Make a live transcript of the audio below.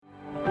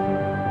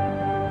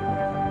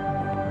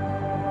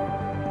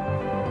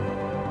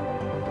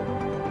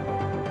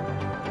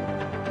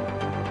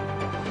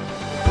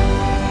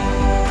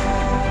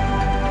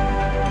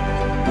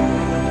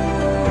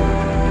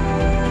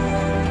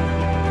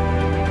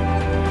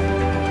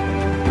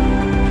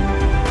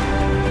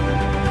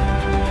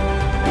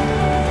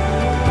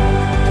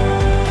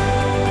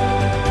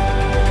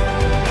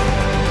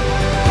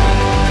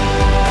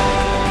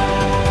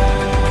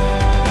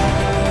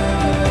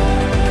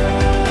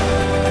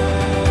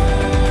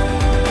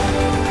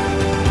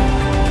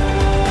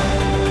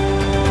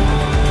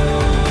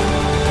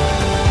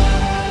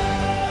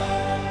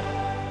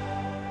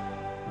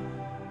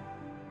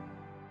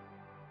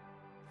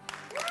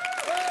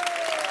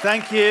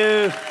Thank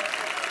you.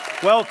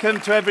 Welcome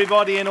to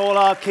everybody in all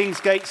our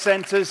Kingsgate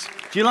centres.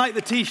 Do you like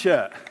the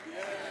t-shirt?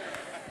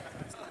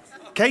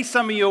 In case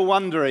some of you are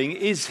wondering,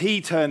 is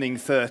he turning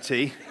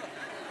 30?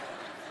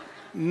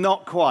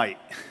 Not quite.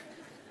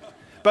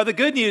 But the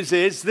good news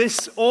is,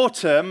 this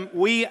autumn,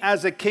 we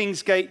as a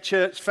Kingsgate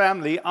Church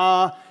family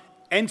are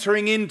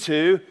entering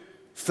into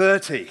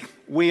 30.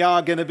 We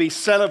are going to be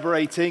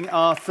celebrating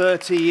our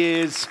 30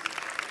 years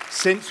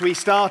since we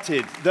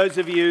started. Those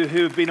of you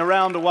who've been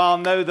around a while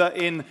know that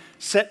in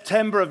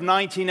September of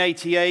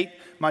 1988,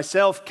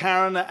 myself,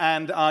 Karen,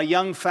 and our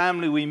young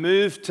family, we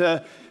moved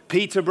to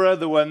Peterborough.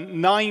 There were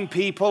 9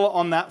 people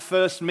on that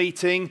first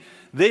meeting.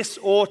 This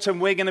autumn,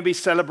 we're going to be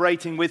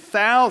celebrating with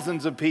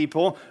thousands of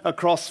people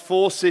across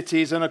 4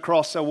 cities and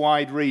across a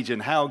wide region.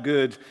 How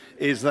good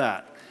is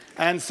that?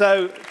 And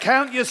so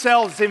count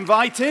yourselves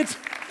invited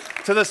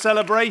to the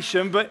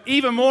celebration, but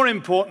even more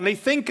importantly,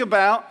 think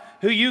about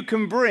who you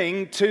can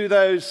bring to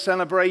those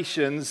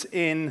celebrations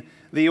in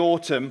the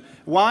autumn.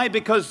 Why?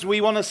 Because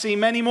we want to see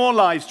many more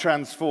lives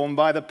transformed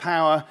by the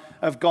power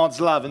of God's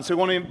love. And so we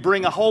want to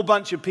bring a whole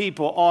bunch of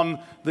people on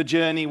the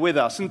journey with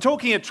us. And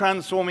talking of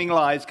transforming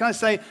lives, can I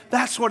say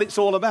that's what it's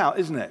all about,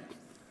 isn't it?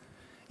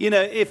 You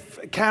know,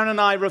 if Karen and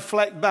I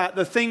reflect back,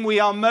 the thing we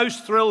are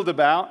most thrilled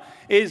about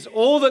is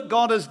all that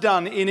God has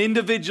done in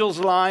individuals'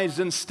 lives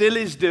and still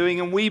is doing,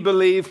 and we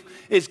believe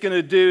is going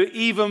to do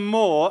even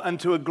more and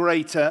to a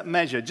greater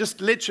measure.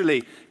 Just literally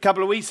a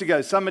couple of weeks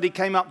ago, somebody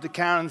came up to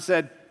Karen and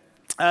said,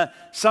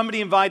 somebody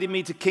invited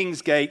me to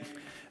Kingsgate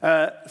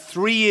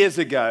 3 years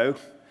ago,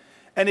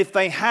 and if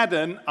they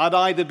hadn't, I'd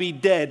either be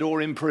dead or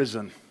in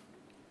prison.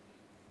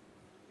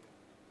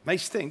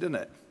 Makes you think, doesn't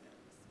it?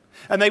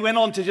 And they went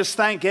on to just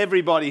thank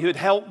everybody who'd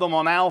helped them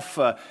on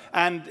Alpha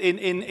and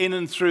in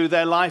and through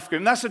their life group.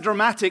 And that's a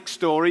dramatic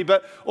story,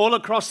 but all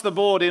across the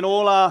board, in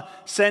all our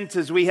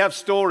centers, we have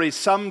stories,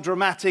 some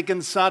dramatic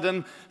and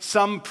sudden,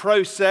 some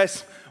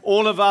process.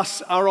 All of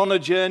us are on a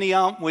journey,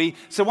 aren't we?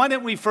 So why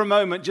don't we, for a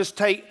moment, just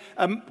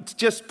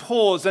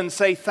pause and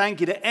say thank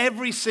you to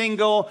every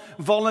single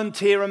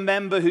volunteer and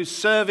member who's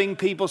serving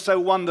people so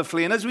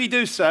wonderfully. And as we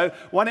do so,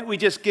 why don't we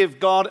just give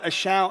God a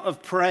shout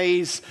of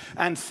praise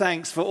and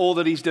thanks for all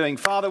that he's doing.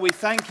 Father, we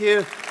thank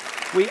you.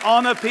 We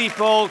honor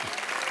people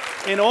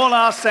in all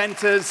our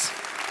centers,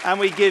 and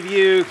we give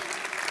you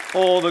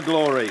all the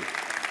glory.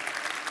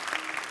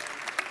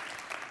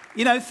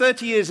 You know,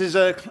 30 years is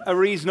a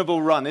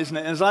reasonable run, isn't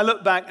it? As I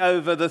look back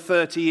over the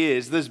 30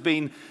 years, there's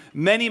been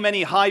many,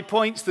 many high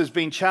points. There's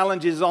been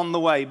challenges on the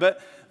way. But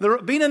there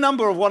have been a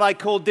number of what I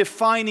call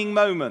defining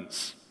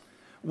moments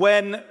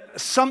when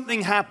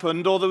something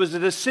happened or there was a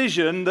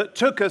decision that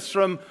took us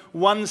from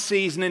one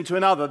season into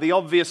another. The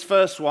obvious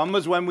first one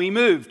was when we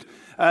moved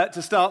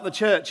to start the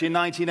church in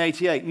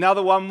 1988.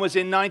 Another one was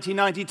in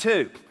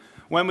 1992.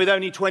 When with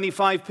only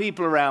 25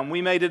 people around,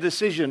 we made a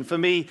decision for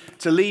me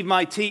to leave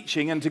my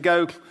teaching and to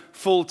go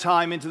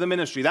full-time into the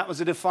ministry. That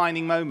was a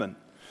defining moment.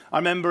 I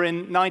remember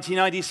in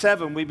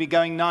 1997, we'd be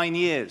going 9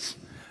 years,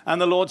 and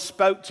the Lord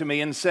spoke to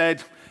me and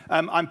said,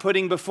 I'm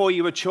putting before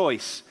you a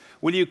choice.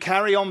 Will you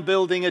carry on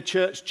building a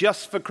church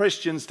just for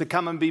Christians to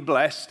come and be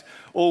blessed,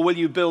 or will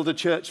you build a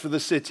church for the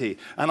city?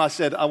 And I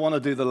said, I want to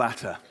do the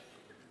latter.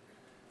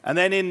 And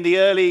then in the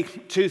early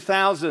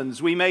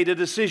 2000s, we made a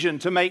decision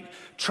to make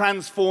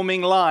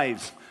transforming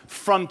lives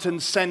front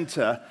and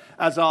center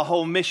as our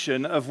whole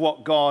mission of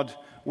what God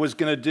was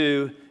going to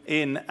do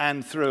in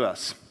and through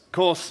us. Of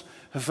course,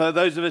 for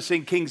those of us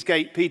in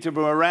Kingsgate,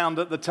 Peterborough, around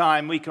at the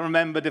time, we can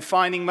remember a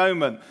defining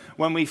moment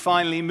when we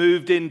finally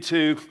moved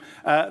into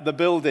the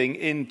building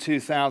in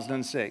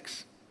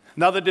 2006.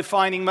 Another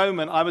defining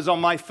moment, I was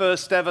on my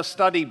first ever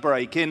study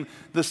break in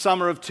the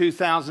summer of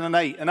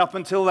 2008. And up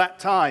until that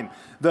time,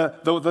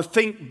 the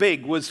think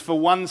big was for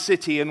one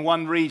city and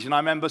one region. I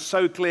remember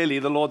so clearly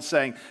the Lord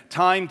saying,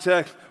 time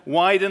to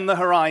widen the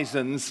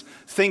horizons,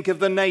 think of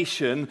the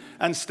nation,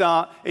 and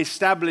start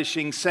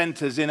establishing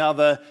centers in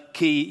other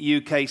key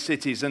UK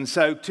cities. And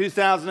so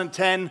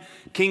 2010,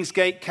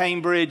 Kingsgate,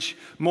 Cambridge,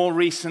 more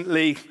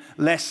recently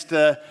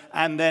Leicester,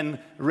 and then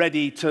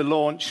ready to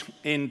launch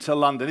into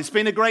London. It's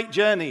been a great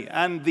journey,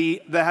 and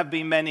there have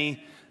been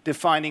many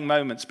defining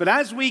moments. But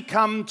as we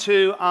come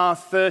to our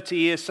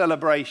 30-year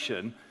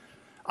celebration,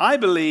 I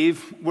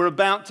believe we're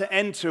about to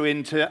enter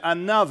into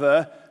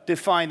another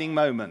defining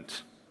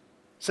moment.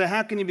 So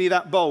how can you be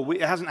that bold?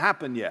 It hasn't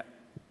happened yet.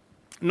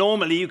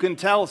 Normally, you can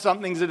tell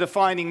something's a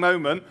defining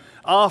moment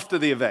after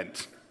the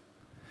event.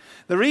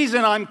 The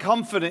reason I'm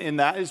confident in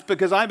that is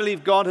because I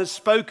believe God has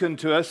spoken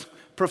to us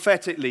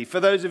prophetically. For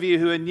those of you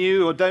who are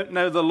new or don't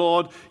know the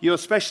Lord, you're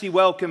especially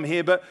welcome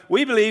here. But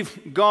we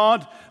believe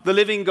God, the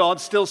living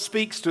God, still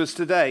speaks to us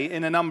today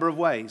in a number of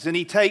ways. And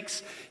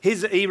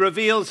he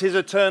reveals his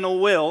eternal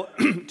will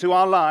to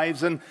our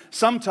lives, and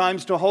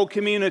sometimes to a whole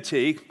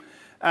community.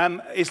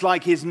 It's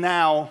like his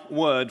now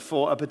word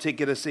for a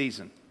particular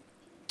season.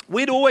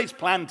 We'd always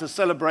planned to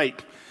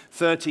celebrate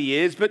 30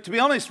 years, but to be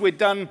honest, we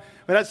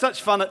had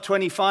such fun at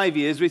 25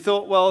 years, we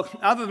thought, well,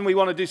 other than we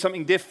want to do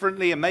something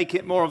differently and make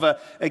it more of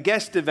a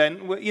guest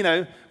event, we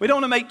don't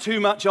want to make too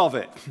much of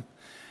it.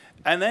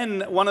 And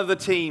then one of the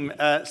team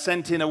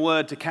sent in a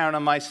word to Karen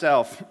and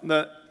myself.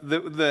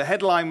 The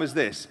headline was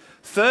this: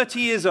 30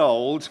 years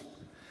old,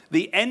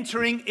 the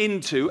entering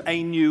into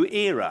a new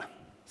era.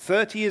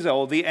 30 years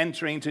old, the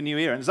entering into a new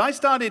era. And as I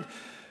started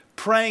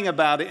praying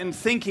about it and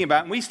thinking about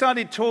it, and we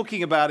started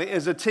talking about it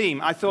as a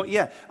team, I thought,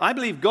 I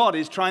believe God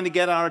is trying to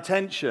get our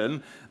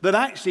attention that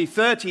actually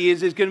 30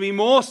 years is going to be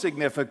more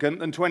significant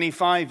than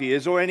 25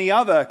 years or any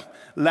other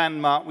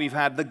landmark we've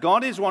had, that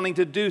God is wanting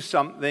to do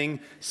something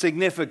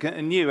significant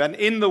and new. And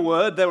in the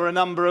Word, there were a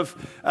number of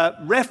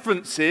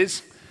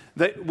references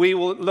that we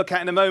will look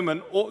at in a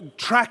moment,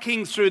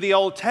 tracking through the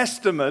Old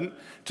Testament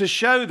to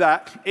show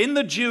that in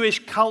the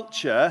Jewish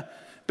culture,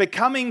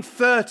 becoming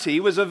 30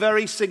 was a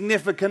very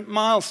significant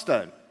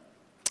milestone.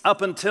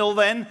 Up until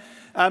then,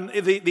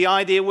 the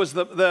idea was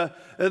that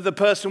the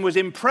person was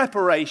in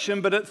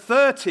preparation, but at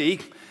 30,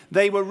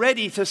 they were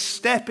ready to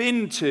step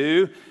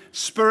into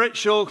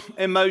spiritual,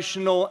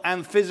 emotional,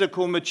 and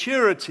physical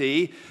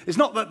maturity. It's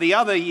not that the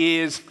other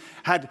years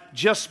had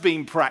just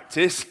been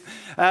practice,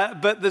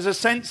 but there's a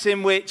sense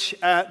in which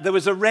there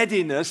was a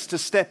readiness to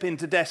step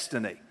into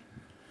destiny.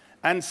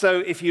 And so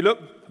if you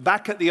look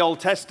back at the Old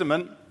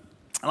Testament,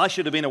 and I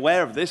should have been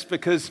aware of this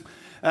because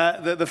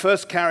the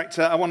first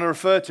character I want to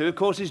refer to, of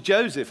course, is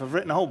Joseph. I've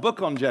written a whole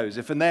book on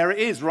Joseph, and there it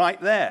is right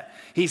there.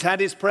 He's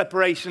had his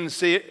preparation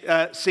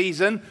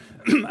season,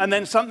 and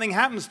then something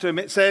happens to him.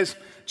 It says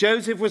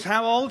Joseph was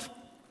how old?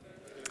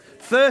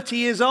 30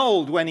 years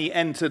old when he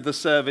entered the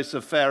service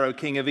of Pharaoh,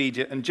 king of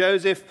Egypt. And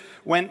Joseph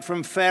went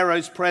from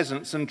Pharaoh's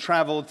presence and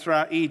traveled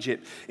throughout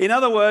Egypt. In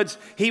other words,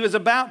 he was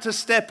about to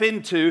step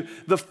into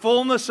the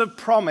fullness of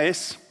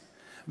promise,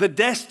 the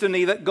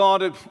destiny that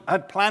God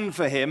had planned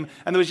for him,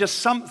 and there was just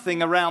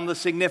something around the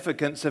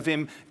significance of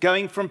him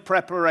going from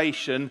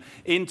preparation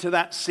into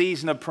that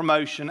season of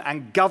promotion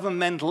and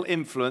governmental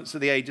influence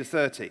at the age of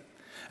 30.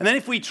 And then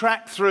if we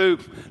track through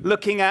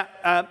looking at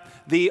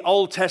the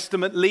Old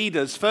Testament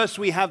leaders, first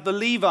we have the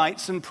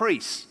Levites and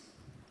priests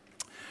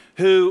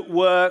who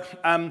were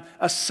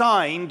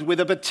assigned with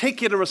a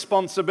particular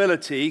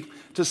responsibility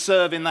to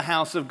serve in the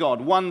house of God,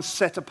 one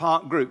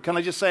set-apart group. Can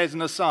I just say as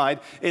an aside,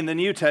 in the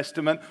New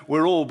Testament,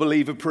 we're all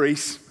believer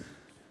priests.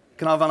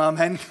 Can I have an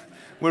amen?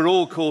 We're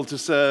all called to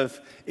serve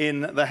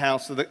in the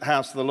house of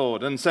the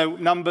Lord. And so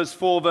Numbers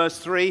 4 verse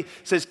 3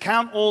 says,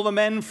 count all the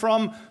men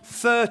from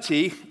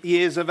 30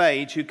 years of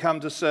age who come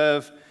to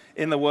serve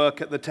in the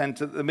work at the tent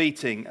of the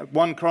meeting.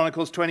 1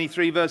 Chronicles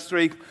 23 verse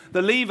 3,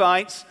 the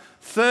Levites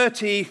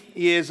 30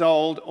 years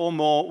old or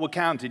more were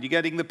counted. You're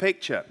getting the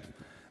picture.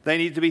 They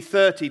need to be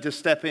 30 to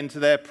step into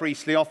their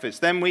priestly office.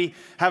 Then we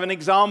have an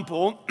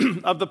example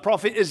of the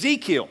prophet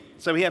Ezekiel.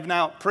 So we have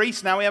now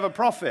priests, now we have a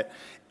prophet.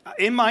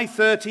 In my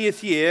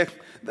 30th year,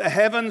 the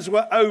heavens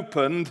were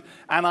opened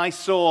and I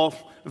saw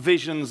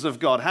visions of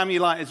God. How many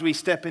like as we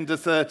step into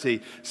 30,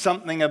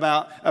 something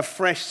about a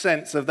fresh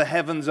sense of the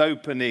heavens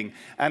opening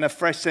and a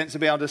fresh sense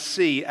of being able to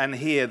see and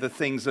hear the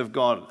things of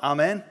God.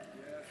 Amen?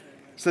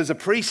 So there's a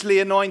priestly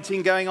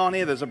anointing going on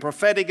here. There's a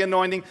prophetic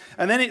anointing.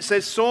 And then it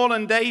says Saul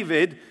and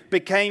David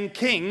became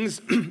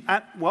kings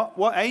at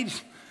what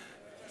age?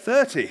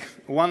 30.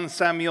 1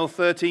 Samuel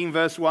 13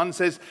 verse 1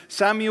 says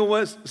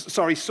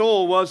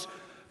Saul was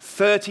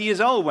 30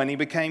 years old when he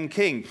became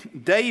king.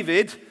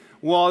 David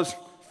was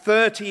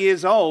 30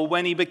 years old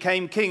when he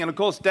became king. And of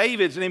course,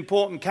 David's an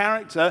important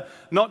character,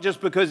 not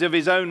just because of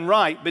his own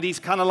right, but he's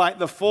kind of like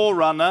the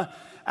forerunner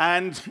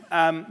and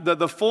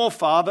the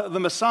forefather of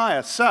the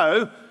Messiah.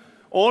 So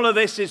all of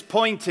this is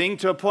pointing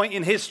to a point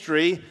in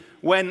history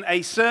when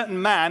a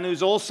certain man,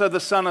 who's also the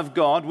Son of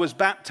God, was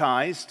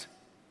baptized.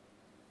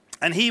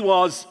 And he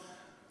was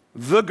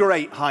the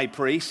great high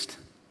priest.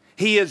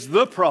 He is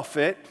the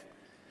prophet.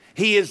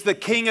 He is the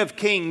King of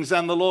Kings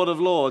and the Lord of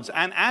Lords.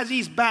 And as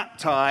he's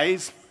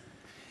baptized,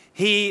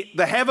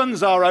 the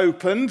heavens are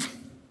opened.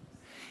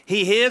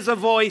 He hears a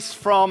voice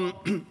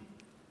from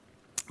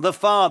the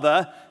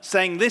Father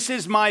saying, this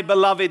is my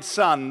beloved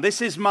Son.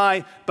 This is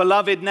my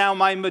beloved, now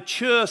my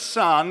mature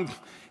Son.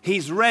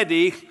 He's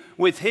ready.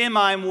 With him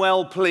I'm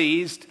well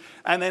pleased.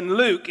 And then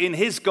Luke, in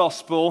his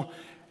gospel,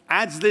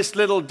 adds this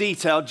little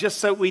detail just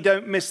so we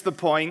don't miss the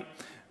point.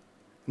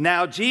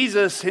 Now,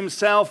 Jesus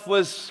himself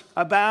was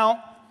about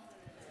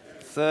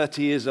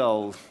 30 years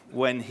old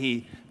when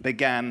he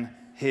began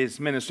his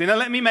ministry. Now,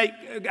 let me make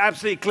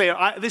absolutely clear,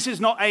 this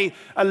is not a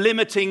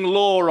limiting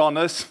law on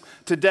us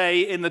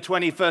today in the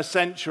 21st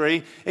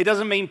century. It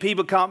doesn't mean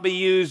people can't be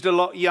used a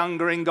lot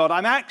younger in God.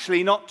 I'm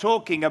actually not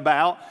talking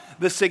about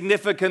the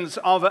significance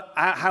of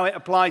how it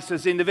applies to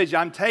us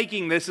individually. I'm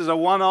taking this as a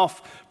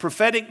one-off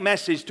prophetic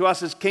message to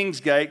us as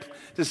Kingsgate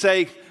to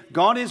say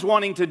God is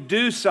wanting to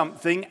do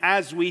something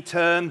as we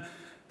turn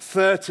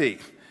 30.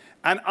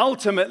 And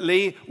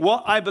ultimately,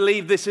 what I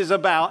believe this is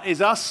about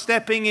is us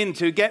stepping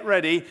into, get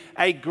ready,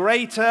 a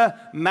greater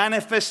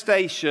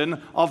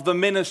manifestation of the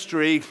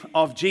ministry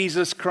of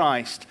Jesus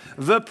Christ,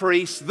 the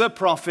priest, the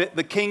prophet,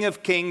 the King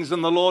of Kings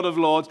and the Lord of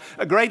Lords,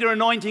 a greater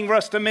anointing for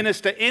us to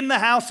minister in the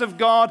house of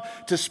God,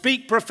 to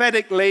speak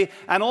prophetically,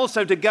 and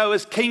also to go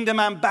as kingdom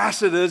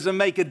ambassadors and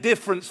make a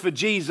difference for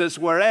Jesus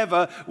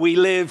wherever we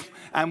live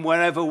and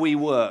wherever we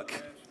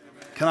work.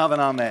 Can I have an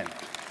amen?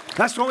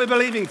 That's what we're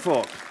believing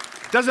for.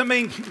 Doesn't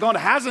mean God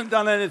hasn't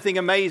done anything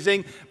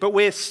amazing, but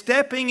we're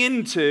stepping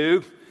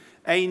into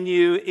a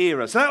new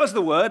era. So that was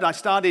the word. I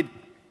started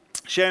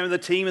sharing with the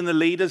team and the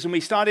leaders, and we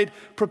started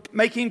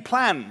making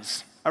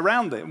plans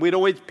around it.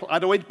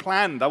 I'd always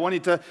planned. I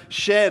wanted to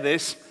share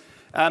this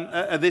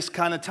at this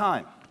kind of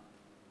time.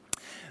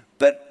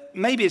 But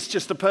maybe it's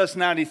just a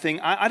personality thing.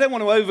 I don't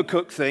want to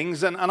overcook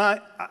things, and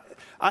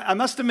I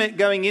must admit,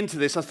 going into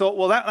this, I thought,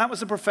 well, that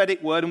was a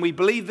prophetic word, and we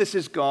believe this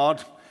is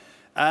God.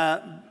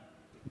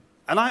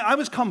 And I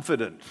was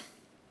confident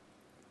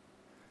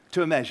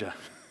to a measure.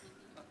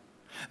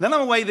 Then I'm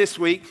away this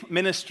week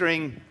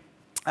ministering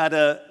at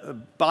a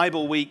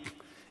Bible week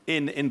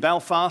in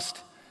Belfast.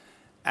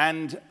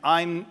 And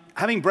I'm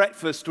having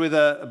breakfast with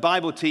a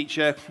Bible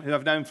teacher who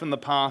I've known from the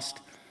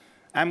past.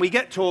 And we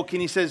get talking.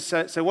 He says,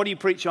 so what do you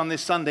preach on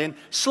this Sunday? And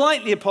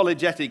slightly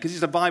apologetic, because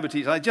he's a Bible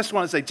teacher. I just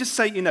want to say, just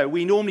so you know,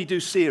 we normally do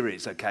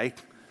series, okay?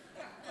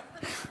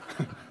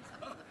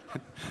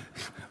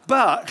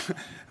 But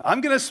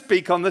I'm going to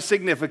speak on the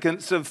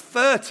significance of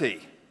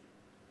 30.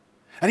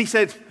 And he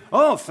said,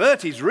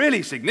 30 is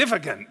really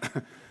significant.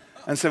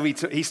 And so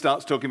he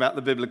starts talking about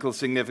the biblical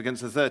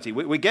significance of 30.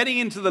 We're getting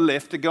into the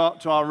lift to go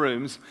up to our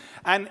rooms.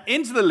 And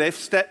into the lift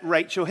stepped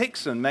Rachel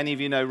Hickson. Many of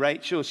you know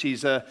Rachel.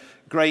 She's a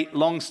great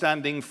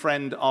long-standing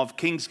friend of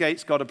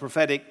Kingsgate's, got a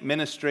prophetic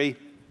ministry.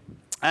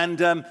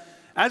 And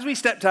as we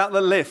stepped out the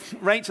lift,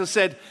 Rachel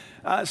said,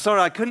 sorry,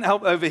 I couldn't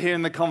help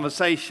overhearing the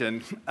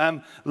conversation.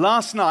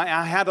 Last night,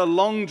 I had a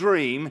long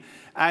dream,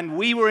 and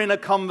we were in a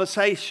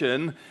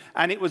conversation,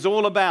 and it was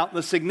all about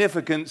the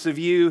significance of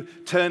you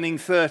turning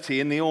 30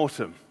 in the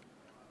autumn.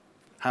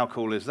 How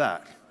cool is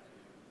that?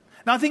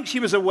 Now, I think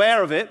she was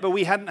aware of it, but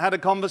we hadn't had a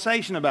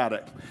conversation about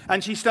it.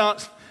 And she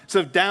starts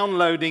sort of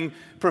downloading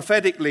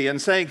prophetically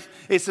and saying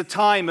it's a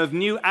time of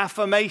new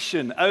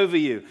affirmation over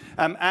you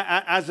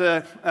as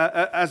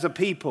a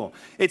people.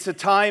 It's a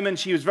time, and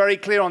she was very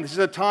clear on this, is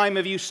a time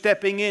of you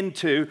stepping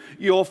into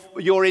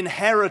your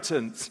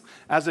inheritance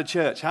as a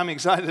church. I'm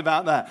excited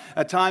about that.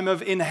 A time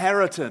of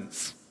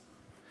inheritance.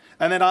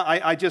 And then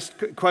I just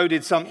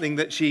quoted something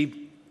that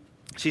she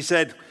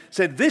said,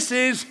 this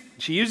is,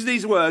 she used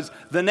these words,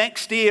 the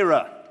next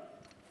era.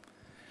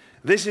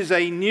 This is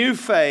a new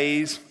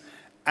phase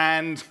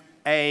and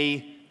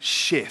a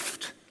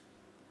shift.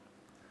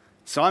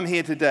 So I'm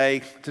here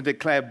today to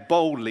declare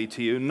boldly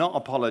to you, not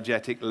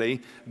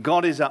apologetically,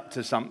 God is up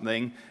to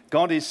something,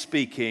 God is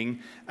speaking,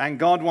 and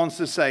God wants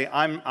to say,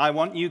 I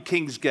want you,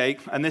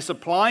 Kingsgate, and this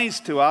applies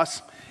to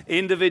us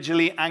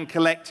individually and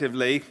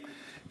collectively,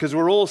 because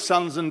we're all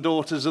sons and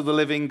daughters of the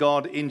living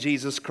God in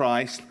Jesus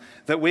Christ,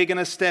 that we're going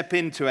to step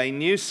into a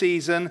new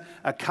season,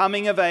 a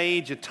coming of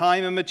age, a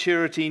time of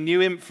maturity,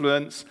 new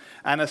influence,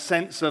 and a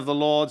sense of the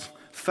Lord's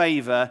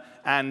favor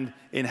and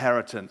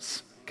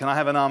inheritance. Can I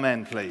have an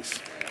amen, please?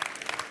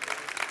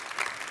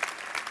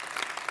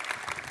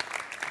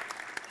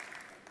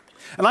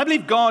 And I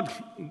believe God,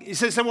 he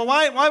says, well,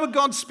 why would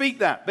God speak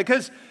that?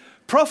 Because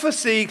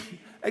prophecy,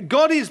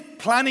 God is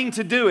planning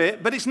to do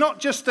it, but it's not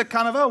just a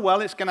kind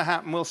of, it's going to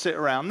happen, we'll sit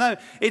around. No,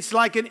 it's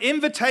like an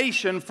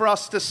invitation for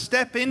us to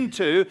step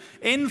into,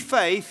 in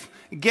faith,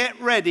 get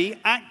ready,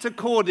 act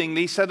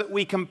accordingly so that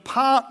we can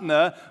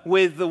partner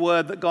with the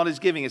word that God is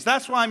giving us.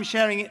 That's why I'm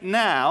sharing it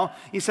now.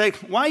 You say,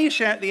 why are you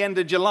sharing it at the end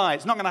of July?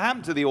 It's not going to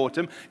happen to the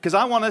autumn, because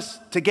I want us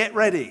to get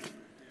ready.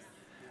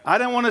 I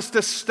don't want us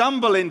to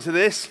stumble into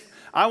this.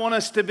 I want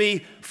us to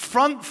be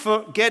front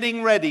foot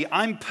getting ready.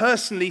 I'm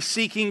personally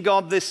seeking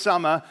God this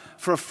summer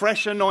for a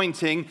fresh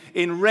anointing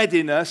in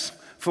readiness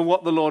for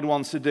what the Lord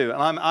wants to do.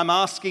 And I'm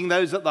asking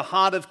those at the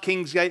heart of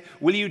Kingsgate,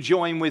 will you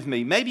join with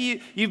me?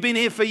 Maybe you've been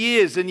here for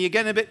years and you're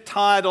getting a bit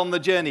tired on the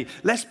journey.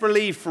 Let's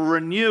believe for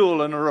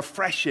renewal and a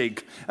refreshing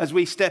as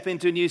we step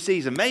into a new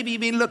season. Maybe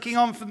you've been looking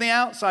on from the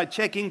outside,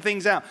 checking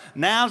things out.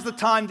 Now's the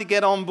time to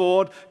get on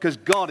board, because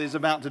God is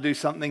about to do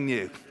something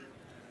new.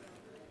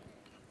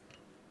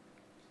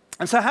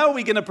 And so how are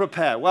we going to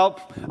prepare? Well,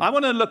 I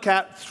want to look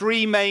at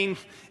three main,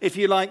 if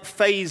you like,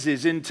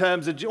 phases in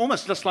terms of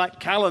almost just like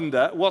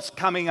calendar, what's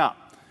coming up.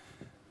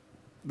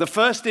 The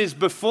first is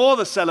before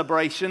the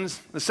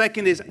celebrations. The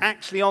second is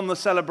actually on the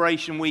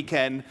celebration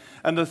weekend.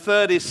 And the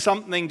third is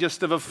something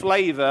just of a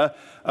flavor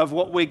of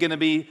what we're going to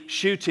be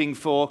shooting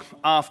for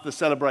after the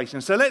celebration.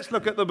 So let's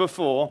look at the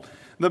before.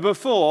 The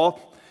before,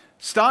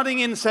 starting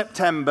in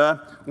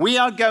September, we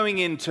are going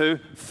into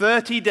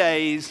 30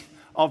 days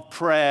of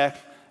prayer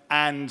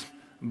and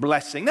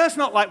blessing. Now, it's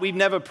not like we've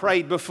never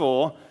prayed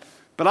before,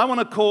 but I want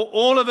to call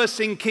all of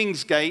us in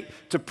Kingsgate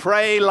to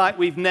pray like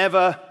we've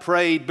never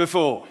prayed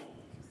before.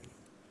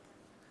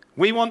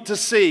 We want to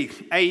see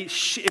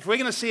if we're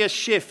going to see a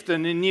shift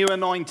and a new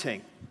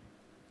anointing,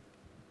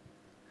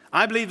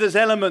 I believe there's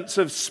elements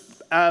of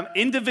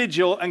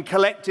individual and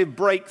collective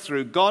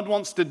breakthrough. God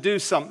wants to do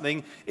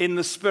something in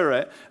the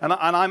Spirit, and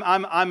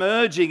I'm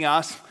urging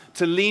us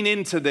to lean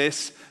into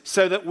this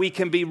so that we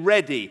can be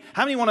ready.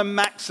 How many want to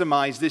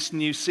maximize this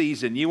new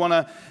season? You want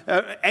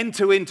to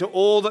enter into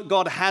all that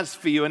God has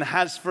for you and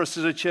has for us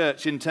as a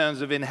church in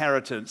terms of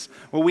inheritance.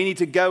 Well, we need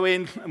to go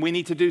in and we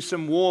need to do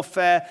some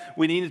warfare.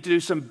 We need to do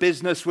some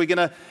business. We're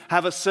going to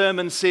have a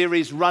sermon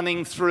series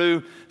running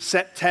through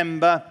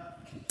September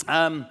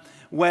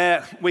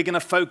where we're going to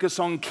focus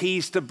on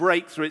keys to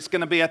breakthrough. It's going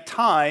to be a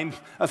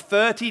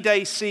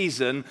 30-day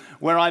season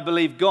where I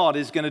believe God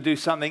is going to do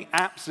something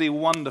absolutely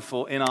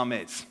wonderful in our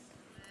midst.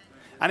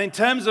 And in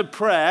terms of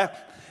prayer,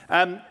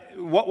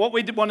 what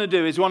we want to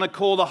do is we want to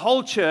call the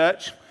whole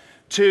church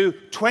to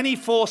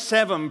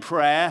 24/7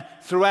 prayer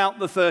throughout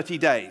the 30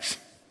 days.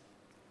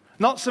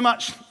 Not so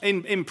much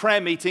in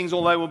prayer meetings,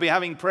 although we'll be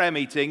having prayer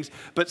meetings,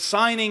 but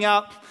signing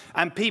up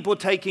and people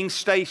taking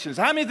stations.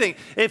 How many think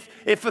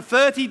if for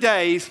 30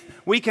 days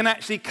we can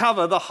actually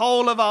cover the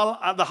whole of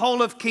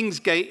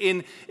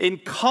Kingsgate in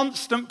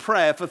constant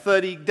prayer for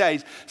 30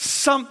 days,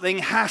 something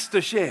has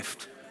to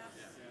shift.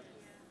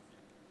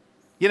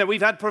 You know,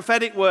 we've had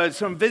prophetic words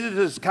from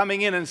visitors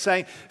coming in and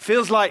saying,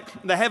 feels like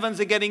the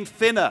heavens are getting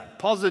thinner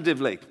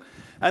positively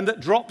and that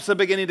drops are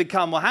beginning to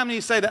come. Well, how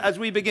many say that as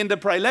we begin to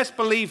pray, let's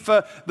believe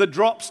for the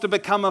drops to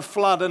become a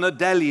flood and a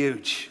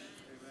deluge,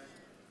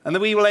 and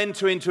that we will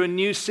enter into a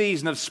new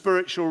season of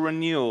spiritual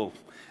renewal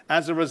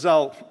as a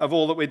result of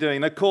all that we're doing.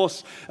 And of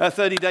course, a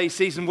 30-day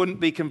season wouldn't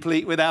be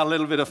complete without a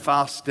little bit of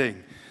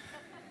fasting.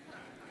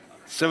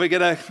 So we're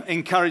going to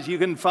encourage you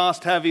can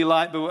fast however you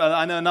like, but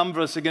I know a number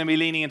of us are going to be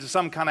leaning into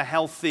some kind of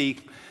healthy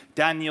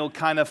Daniel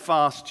kind of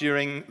fast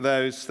during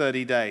those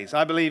 30 days.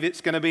 I believe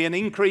it's going to be an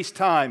increased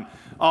time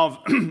of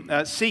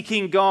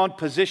seeking God,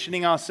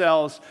 positioning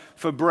ourselves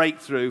for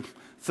breakthrough,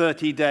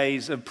 30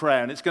 days of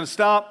prayer. And it's going to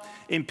start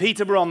in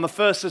Peterborough on the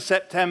 1st of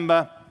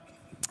September,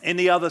 in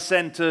the other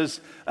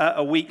centres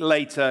a week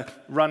later,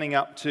 running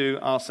up to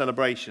our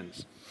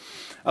celebrations.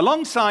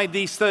 Alongside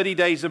these 30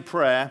 days of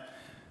prayer,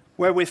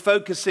 where we're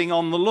focusing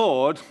on the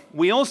Lord,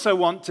 we also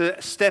want to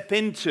step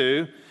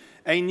into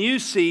a new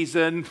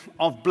season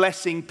of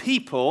blessing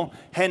people,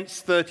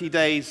 hence 30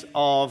 days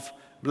of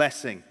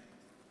blessing.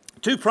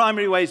 Two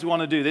primary ways we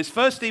want to do this.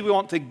 Firstly, we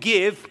want to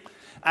give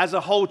as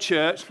a whole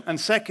church, and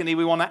secondly,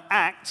 we want to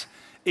act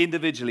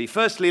individually.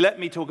 Firstly, let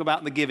me talk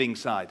about the giving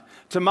side.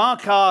 To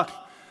mark our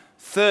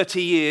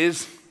 30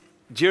 years,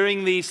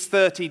 during these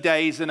 30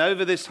 days and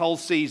over this whole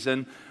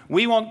season,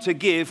 we want to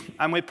give,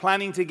 and we're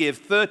planning to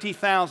give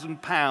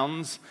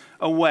 £30,000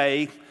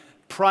 away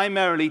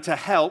primarily to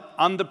help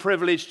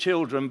underprivileged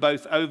children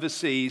both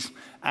overseas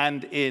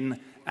and in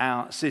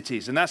our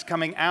cities. And that's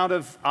coming out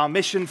of our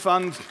mission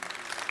fund,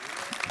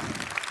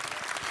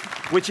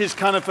 which is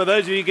kind of, for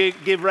those of you who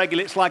give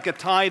regularly, it's like a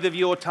tithe of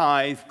your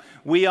tithe.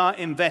 We are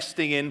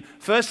investing in,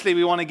 firstly,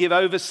 we want to give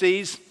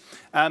overseas.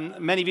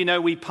 Many of you know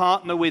we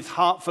partner with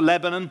Heart for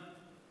Lebanon.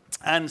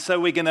 And so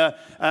we're going to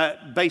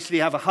basically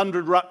have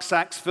 100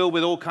 rucksacks filled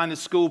with all kind of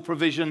school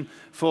provision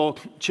for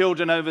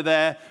children over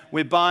there.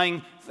 We're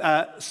buying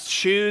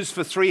shoes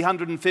for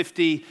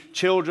 350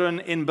 children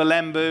in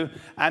Balembu,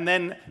 and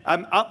then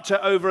up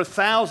to over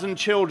 1,000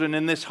 children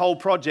in this whole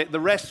project. The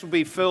rest will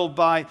be filled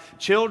by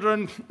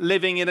children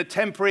living in a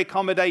temporary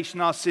accommodation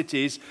in our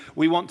cities.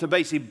 We want to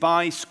basically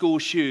buy school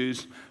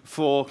shoes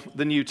for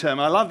the new term.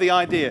 I love the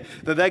idea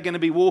that they're going to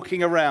be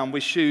walking around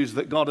with shoes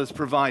that God has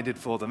provided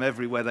for them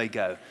everywhere they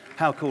go.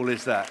 How cool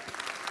is that?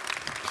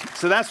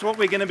 So that's what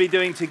we're going to be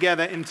doing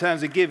together in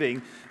terms of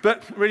giving.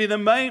 But really the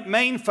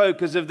main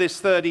focus of this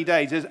 30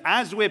 days is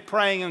as we're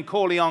praying and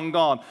calling on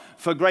God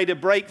for greater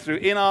breakthrough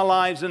in our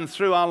lives and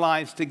through our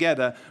lives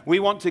together, we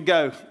want to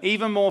go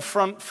even more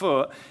front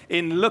foot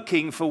in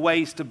looking for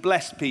ways to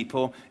bless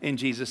people in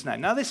Jesus'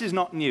 name. Now, this is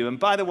not new. And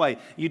by the way,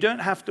 you don't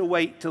have to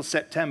wait till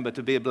September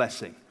to be a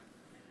blessing.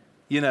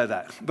 You know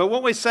that. But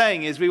what we're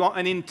saying is we want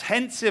an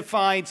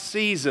intensified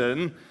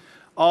season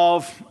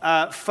of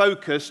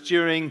focus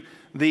during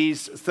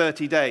these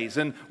 30 days.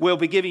 And we'll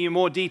be giving you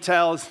more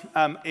details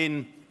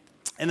in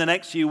the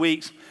next few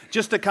weeks.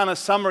 Just a kind of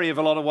summary of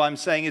a lot of what I'm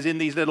saying is in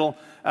these little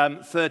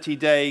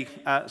 30-day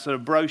sort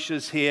of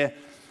brochures here.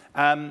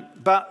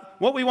 But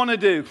what we want to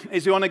do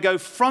is we want to go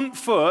front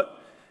foot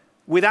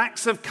with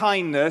acts of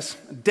kindness,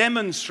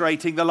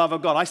 demonstrating the love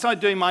of God. I started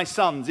doing my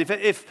sons. If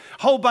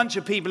a whole bunch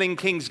of people in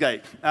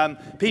Kingsgate,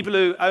 people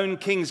who own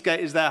Kingsgate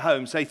as their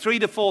home, say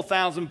 3,000 to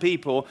 4,000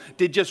 people,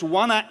 did just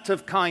one act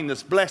of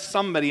kindness, bless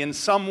somebody in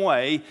some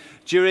way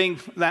during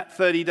that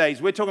 30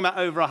 days. We're talking about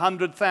over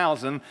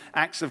 100,000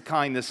 acts of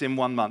kindness in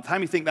 1 month. How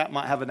many think that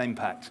might have an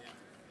impact?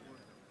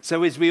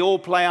 So as we all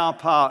play our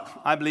part,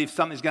 I believe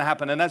something's going to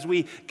happen. And as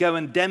we go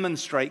and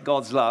demonstrate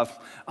God's love,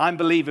 I'm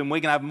believing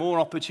we're going to have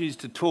more opportunities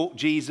to talk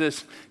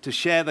Jesus, to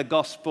share the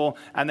gospel,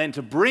 and then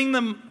to bring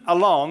them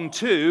along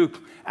to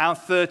our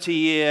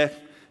 30-year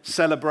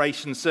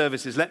celebration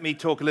services. Let me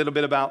talk a little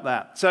bit about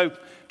that. So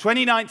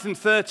 29th and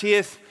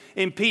 30th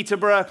in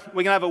Peterborough,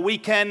 we're going to have a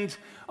weekend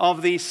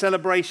of these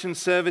celebration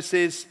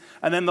services.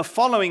 And then the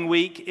following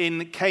week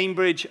in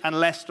Cambridge and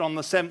Leicester on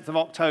the 7th of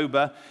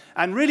October.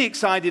 And really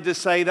excited to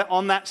say that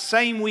on that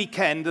same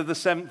weekend of the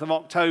 7th of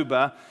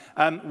October,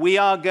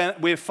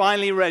 we're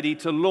finally ready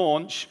to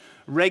launch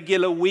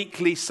regular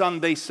weekly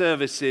Sunday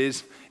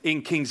services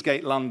in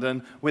Kingsgate,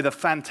 London, with a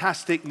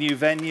fantastic new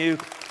venue.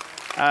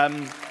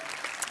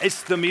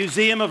 It's the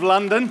Museum of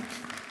London.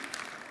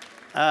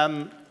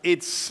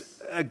 It's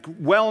a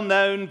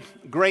well-known,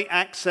 great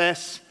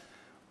access,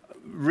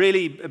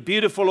 really a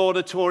beautiful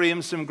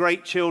auditorium, some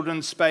great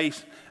children's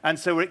space. And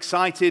so we're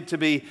excited to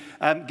be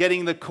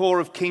getting the core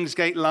of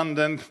Kingsgate,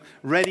 London,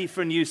 ready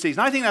for a new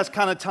season. I think that's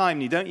kind of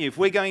timely, don't you? If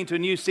we're going to a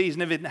new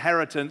season of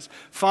inheritance,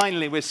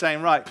 finally we're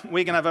saying, right,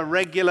 we're going to have a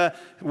regular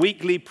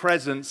weekly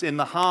presence in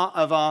the heart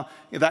of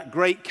that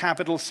great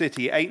capital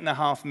city,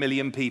 8.5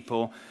 million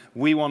people.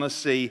 We want to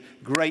see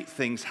great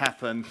things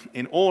happen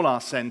in all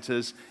our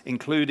centres,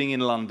 including in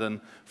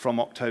London, from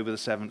October the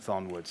 7th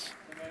onwards.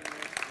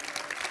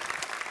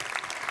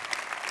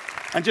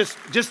 And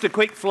just a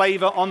quick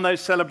flavor on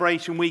those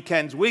celebration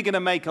weekends. We're going to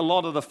make a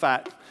lot of the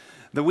fact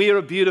that we are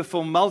a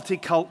beautiful,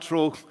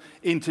 multicultural,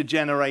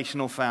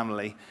 intergenerational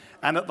family.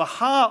 And at the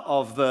heart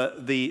of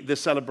the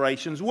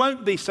celebrations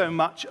won't be so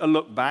much a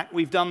look back.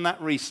 We've done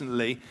that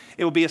recently.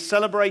 It will be a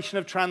celebration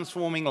of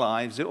transforming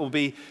lives. It will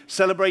be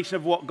celebration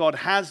of what God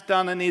has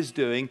done and is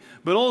doing,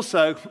 but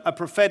also a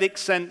prophetic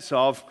sense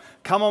of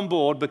come on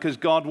board because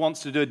God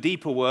wants to do a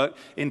deeper work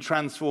in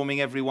transforming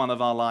every one of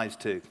our lives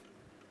too.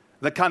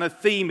 The kind of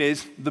theme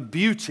is the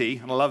beauty,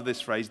 and I love this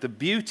phrase, the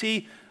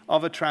beauty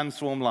of a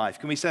transformed life.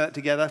 Can we say that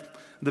together?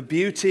 The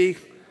beauty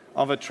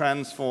of a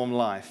transformed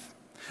life.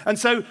 And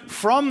so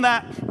from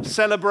that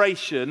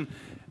celebration,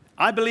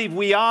 I believe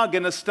we are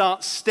going to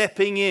start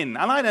stepping in.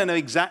 And I don't know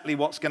exactly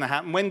what's going to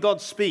happen. When God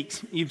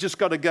speaks, you've just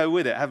got to go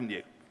with it, haven't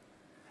you?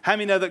 How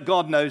many know that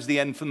God knows the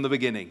end from the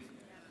beginning?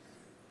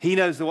 He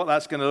knows what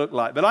that's going to look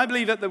like. But I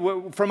believe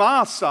that from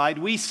our side,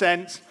 we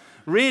sense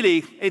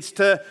really it's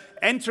to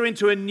enter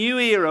into a new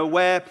era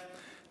where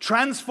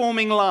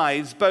transforming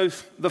lives,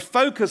 both the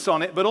focus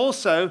on it, but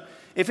also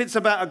if it's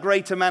about a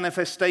greater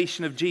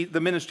manifestation of the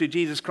ministry of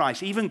Jesus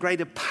Christ, even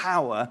greater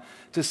power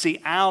to see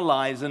our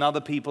lives and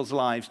other people's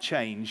lives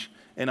change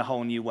in a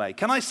whole new way.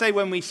 Can I say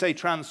when we say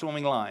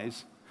transforming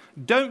lives,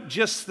 don't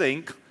just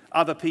think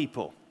other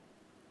people.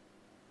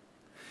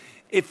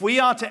 If we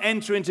are to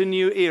enter into a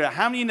new era,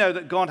 how many know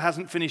that God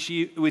hasn't finished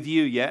with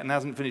you yet and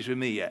hasn't finished with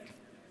me yet?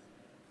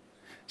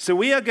 So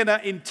we are going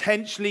to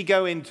intentionally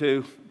go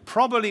into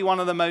probably one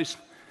of the most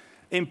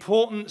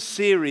important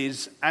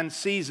series and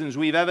seasons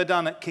we've ever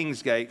done at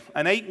Kingsgate,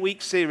 an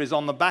 8-week series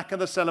on the back of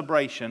the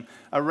celebration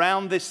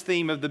around this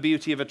theme of the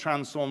beauty of a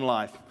transformed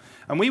life.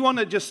 And we want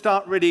to just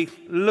start really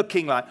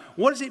looking like,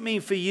 what does it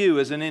mean for you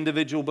as an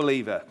individual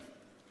believer?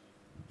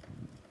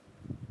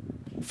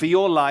 For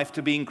your life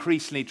to be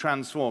increasingly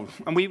transformed.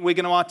 And we're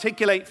going to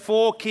articulate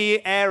 4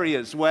 key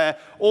areas where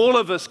all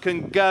of us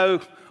can go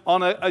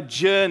on a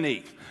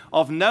journey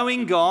of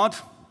knowing God.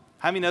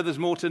 How many know there's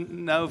more to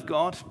know of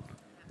God?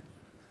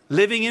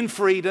 Living in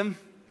freedom,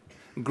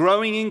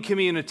 growing in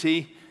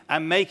community,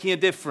 and making a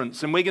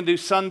difference. And we're going to do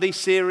Sunday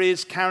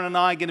series. Karen and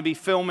I are going to be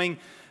filming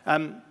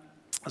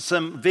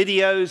some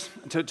videos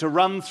to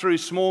run through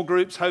small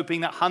groups,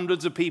 hoping that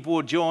hundreds of people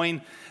will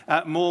join,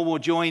 more will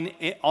join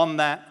on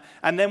that.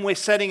 And then we're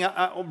setting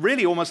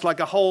really almost like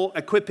a whole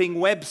equipping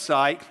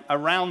website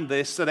around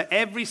this so that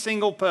every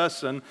single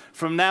person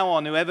from now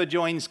on, whoever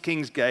joins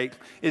Kingsgate,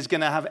 is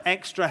going to have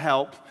extra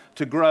help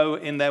to grow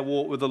in their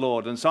walk with the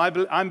Lord. And so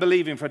I'm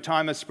believing for a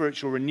time of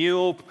spiritual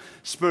renewal,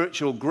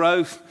 spiritual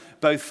growth,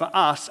 both for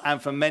us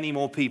and for many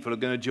more people who are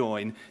going to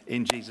join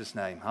in Jesus'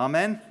 name.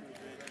 Amen?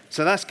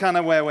 So that's kind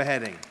of where we're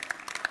heading.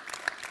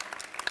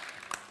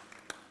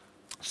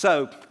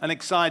 So, an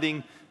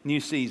exciting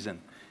new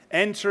season.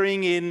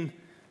 Entering in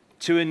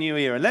to a new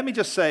era. And let me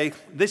just say,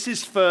 this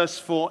is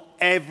first for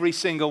every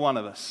single one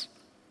of us.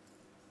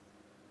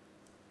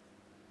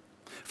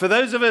 For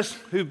those of us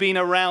who've been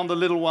around a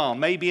little while,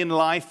 maybe in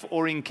life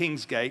or in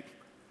Kingsgate,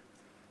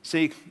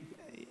 see,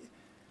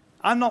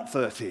 I'm not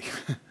 30.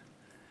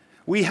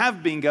 We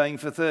have been going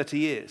for 30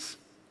 years.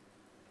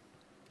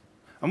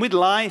 And with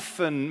life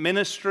and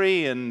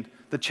ministry and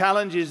the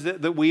challenges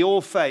that we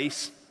all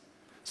face,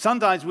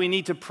 sometimes we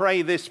need to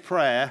pray this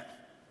prayer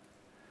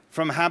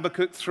from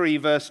Habakkuk 3,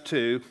 verse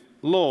 2,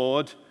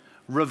 Lord,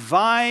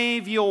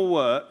 revive your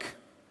work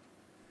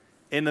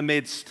in the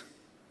midst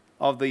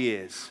of the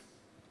years.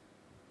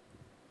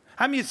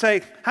 How many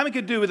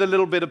could do with a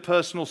little bit of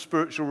personal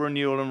spiritual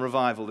renewal and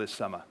revival this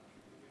summer?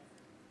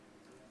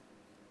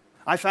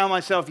 I found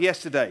myself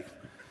yesterday,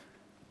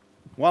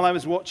 while I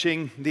was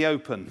watching the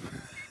Open,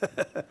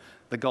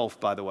 the golf,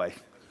 by the way,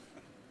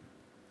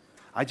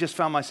 I just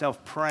found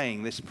myself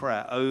praying this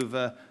prayer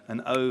over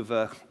and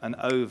over and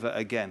over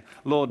again.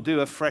 Lord, do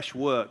a fresh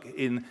work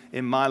in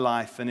my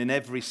life and in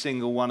every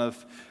single one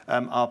of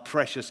our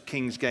precious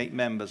Kingsgate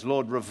members.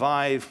 Lord,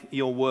 revive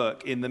your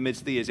work in the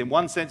midst of the years. In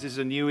one sense, it's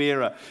a new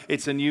era.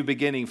 It's a new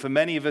beginning. For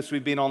many of us,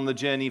 we've been on the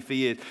journey for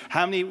years.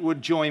 How many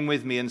would join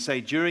with me and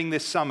say, during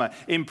this summer,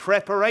 in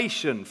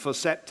preparation for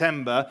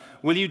September,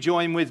 will you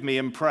join with me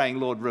in praying,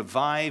 Lord,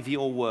 revive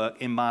your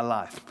work in my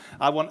life?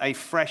 I want a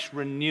fresh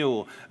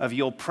renewal of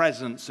your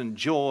presence and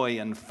joy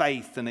and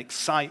faith and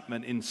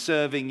excitement in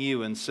serving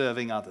you and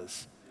serving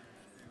others.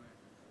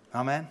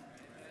 Amen?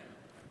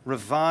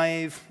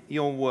 Revive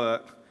your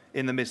work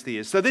in the midst of the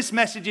years. So this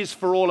message is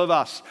for all of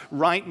us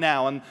right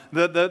now. And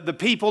the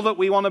people that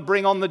we want to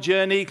bring on the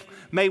journey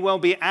may well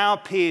be our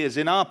peers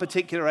in our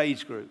particular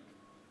age group.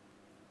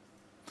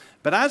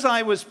 But as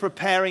I was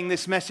preparing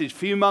this message a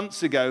few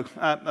months ago,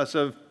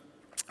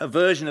 a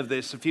version of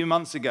this a few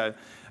months ago,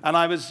 and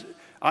I was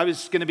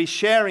going to be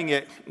sharing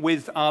it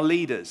with our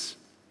leaders.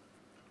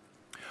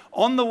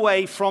 On the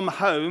way from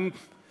home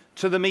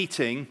to the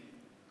meeting,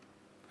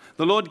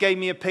 the Lord gave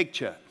me a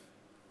picture.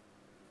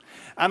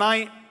 And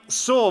I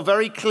saw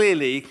very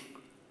clearly, it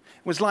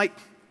was like,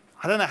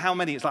 I don't know how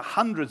many, it's like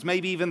hundreds,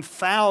 maybe even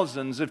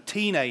thousands of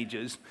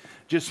teenagers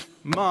just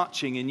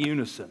marching in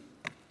unison.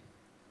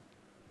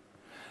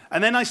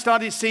 And then I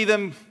started to see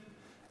them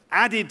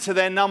added to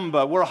their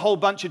number were a whole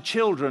bunch of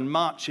children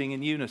marching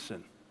in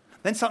unison.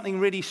 Then something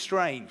really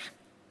strange.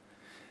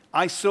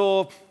 I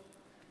saw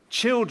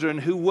children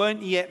who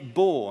weren't yet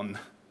born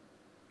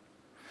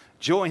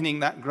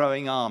joining that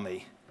growing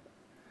army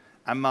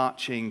and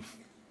marching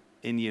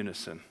in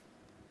unison.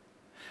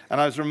 And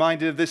I was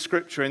reminded of this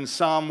scripture in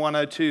Psalm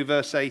 102,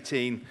 verse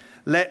 18.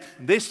 Let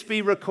this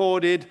be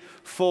recorded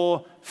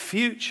for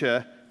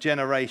future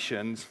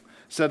generations,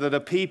 so that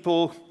a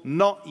people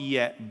not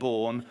yet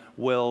born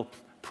will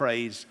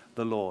praise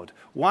the Lord.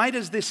 Why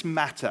does this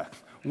matter?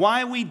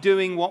 Why are we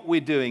doing what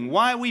we're doing?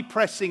 Why are we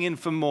pressing in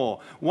for more?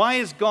 Why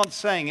is God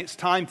saying it's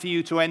time for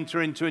you to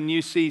enter into a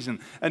new season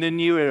and a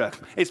new era?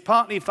 It's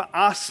partly for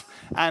us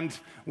and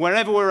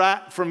wherever we're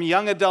at, from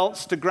young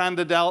adults to grand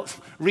adults,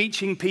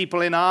 reaching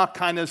people in our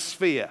kind of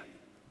sphere.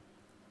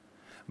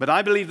 But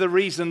I believe the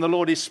reason the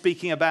Lord is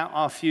speaking about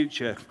our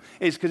future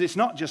is because it's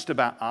not just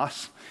about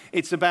us.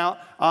 It's about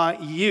our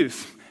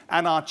youth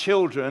and our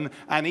children,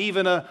 and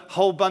even a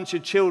whole bunch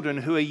of children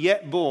who are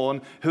yet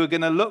born, who are going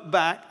to look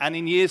back, and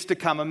in years to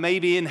come, and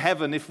maybe in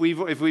heaven, if we've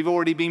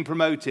already been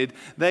promoted,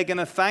 they're going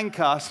to thank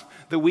us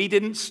that we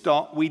didn't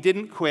stop, we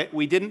didn't quit,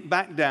 we didn't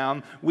back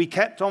down, we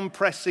kept on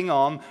pressing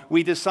on.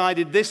 We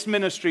decided this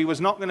ministry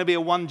was not going to be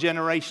a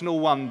one-generational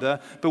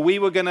wonder, but we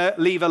were going to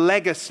leave a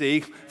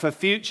legacy for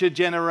future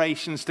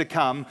generations to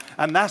come,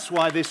 and that's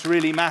why this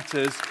really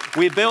matters.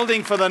 We're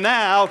building for the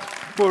now,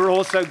 but we're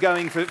also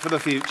going for the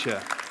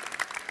future.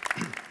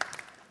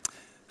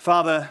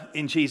 Father,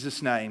 in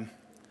Jesus' name,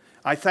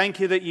 I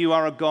thank you that you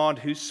are a God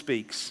who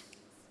speaks.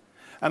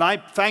 And I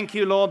thank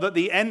you, Lord, that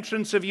the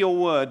entrance of your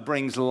word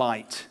brings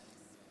light.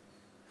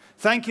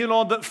 Thank you,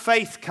 Lord, that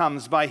faith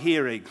comes by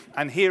hearing,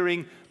 and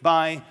hearing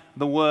by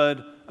the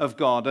word of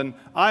God. And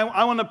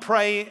I want to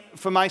pray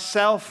for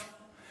myself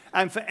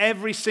and for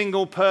every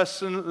single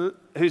person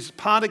who's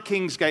part of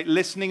Kingsgate,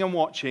 listening and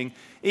watching,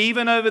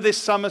 even over this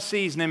summer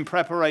season in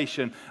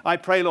preparation. I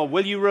pray, Lord,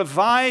 will you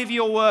revive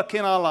your work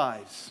in our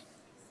lives?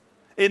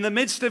 In the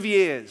midst of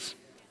years.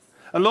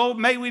 And Lord,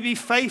 may we be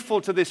faithful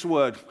to this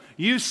word.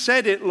 You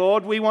said it,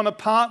 Lord. We want to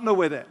partner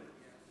with it.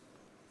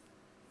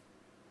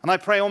 And I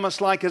pray almost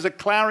like as a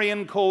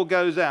clarion call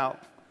goes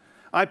out,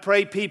 I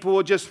pray people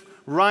will just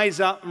rise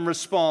up and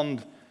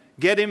respond,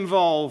 get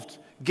involved,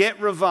 get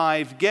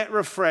revived, get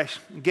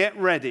refreshed, get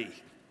ready.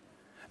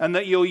 And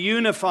that you'll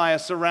unify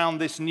us around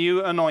this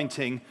new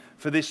anointing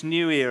for this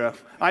new era.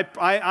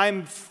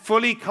 I'm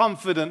fully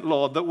confident,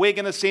 Lord, that we're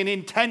going to see an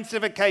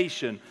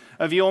intensification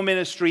of your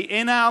ministry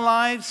in our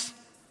lives,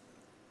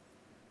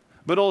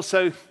 but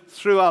also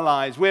through our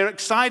lives. We're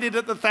excited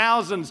at the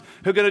thousands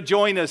who are going to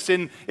join us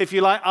in, if you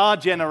like, our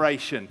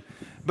generation.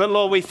 But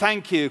Lord, we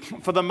thank you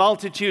for the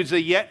multitudes that are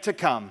yet to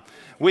come.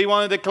 We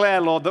want to declare,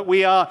 Lord, that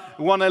we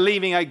want to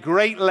leaving a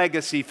great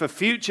legacy for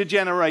future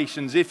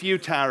generations if you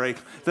tarry.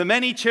 The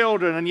many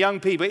children and young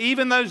people,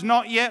 even those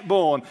not yet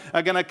born,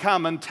 are going to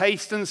come and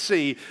taste and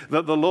see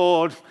that the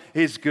Lord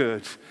is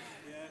good.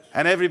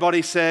 And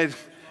everybody said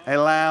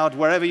aloud,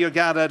 wherever you're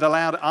gathered,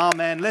 aloud,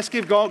 amen. Let's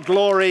give God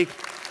glory.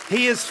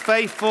 He is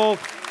faithful.